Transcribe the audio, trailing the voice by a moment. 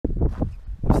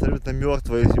абсолютно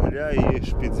мертвая земля и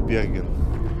Шпицберген.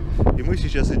 И мы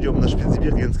сейчас идем на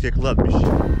Шпицбергенское кладбище,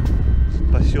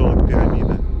 поселок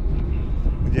Пирамида,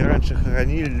 где раньше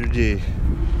хоронили людей.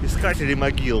 Искатели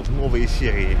могил, новые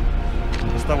серии.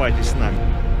 Оставайтесь с нами.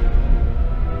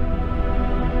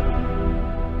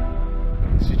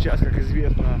 Сейчас, как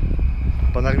известно,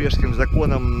 по норвежским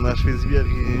законам на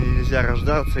Шпицбергене нельзя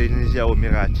рождаться и нельзя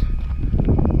умирать.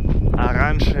 А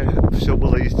раньше все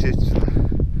было естественно.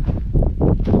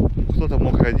 Кто-то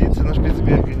мог родиться на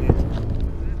Шпицбергене,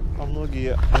 а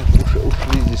многие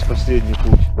ушли здесь в последний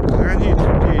путь. Хоронить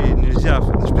людей нельзя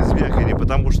на Шпицбергене,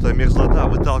 потому что мерзлота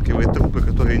выталкивает трупы,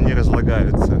 которые не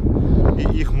разлагаются, и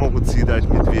их могут съедать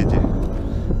медведи.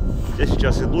 Я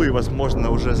сейчас иду, и,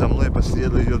 возможно, уже за мной по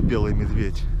следу идет белый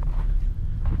медведь.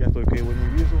 Я только его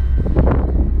не вижу,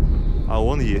 а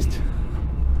он есть.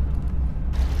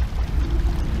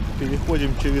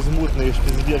 Переходим через мутные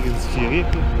шпицбергенские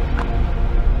реки.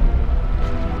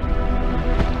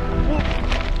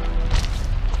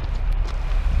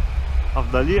 А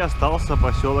вдали остался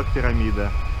поселок Пирамида.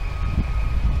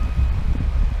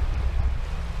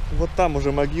 Вот там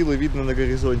уже могилы видно на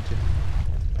горизонте.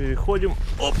 Переходим.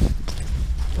 Оп.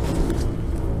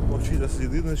 Вот чьи-то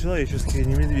следы на человеческие,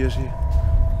 не медвежьи.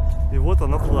 И вот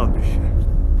оно, кладбище.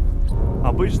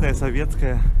 Обычное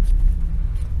советское,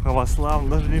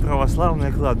 православное, даже не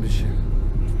православное кладбище.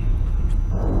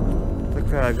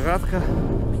 Такая оградка.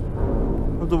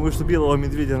 Ну, думаю, что белого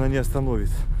медведя она не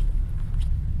остановит.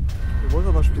 И вот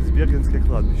оно, Шпицбергенское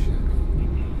кладбище.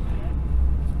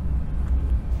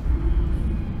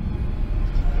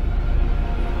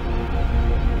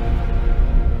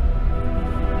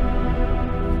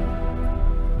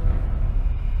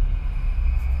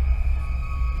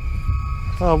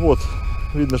 А вот,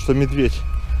 видно, что медведь,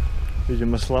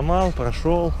 видимо, сломал,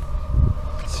 прошел,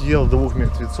 съел двух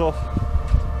мертвецов.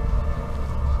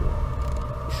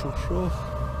 Шух-шух.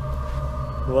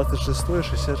 26-й,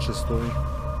 66-й.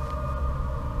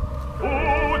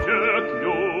 Будет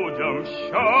людям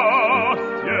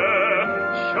счастье,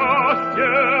 счастье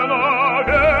на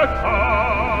века.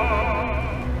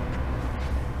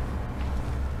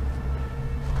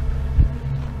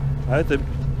 А это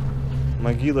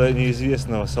могила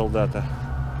неизвестного солдата,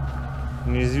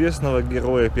 неизвестного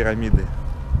героя Пирамиды.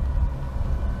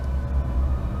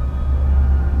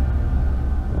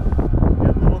 И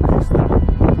одного креста,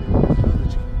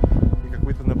 звездочки и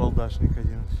какой-то набалдашник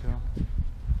один. Все.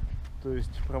 То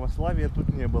есть православия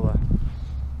тут не было.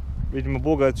 Видимо,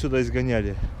 Бога отсюда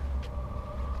изгоняли.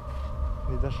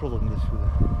 Не дошел он до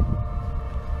сюда.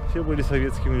 Все были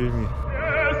советскими людьми.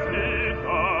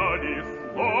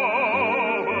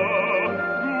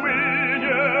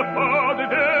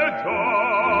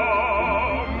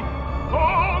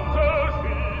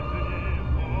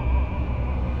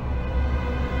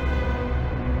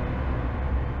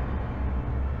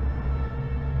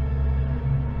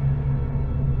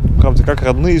 Правда, как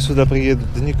родные сюда приедут,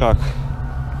 да никак.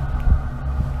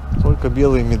 Только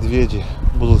белые медведи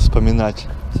будут вспоминать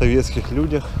о советских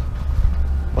людях,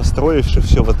 построивших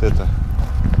все вот это.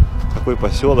 Такой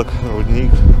поселок,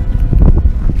 рудник,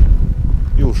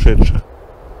 и ушедших.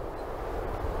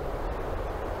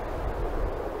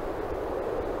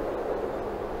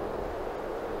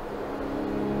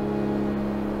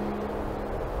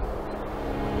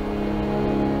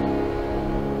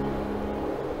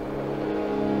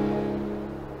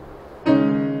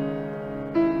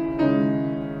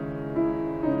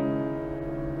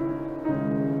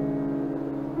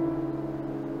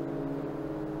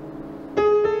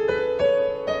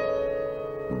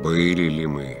 Были ли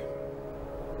мы?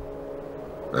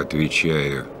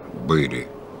 Отвечаю, были.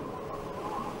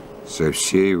 Со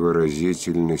всей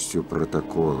выразительностью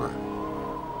протокола,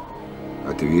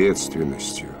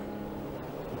 ответственностью,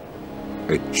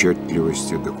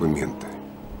 отчетливостью документа.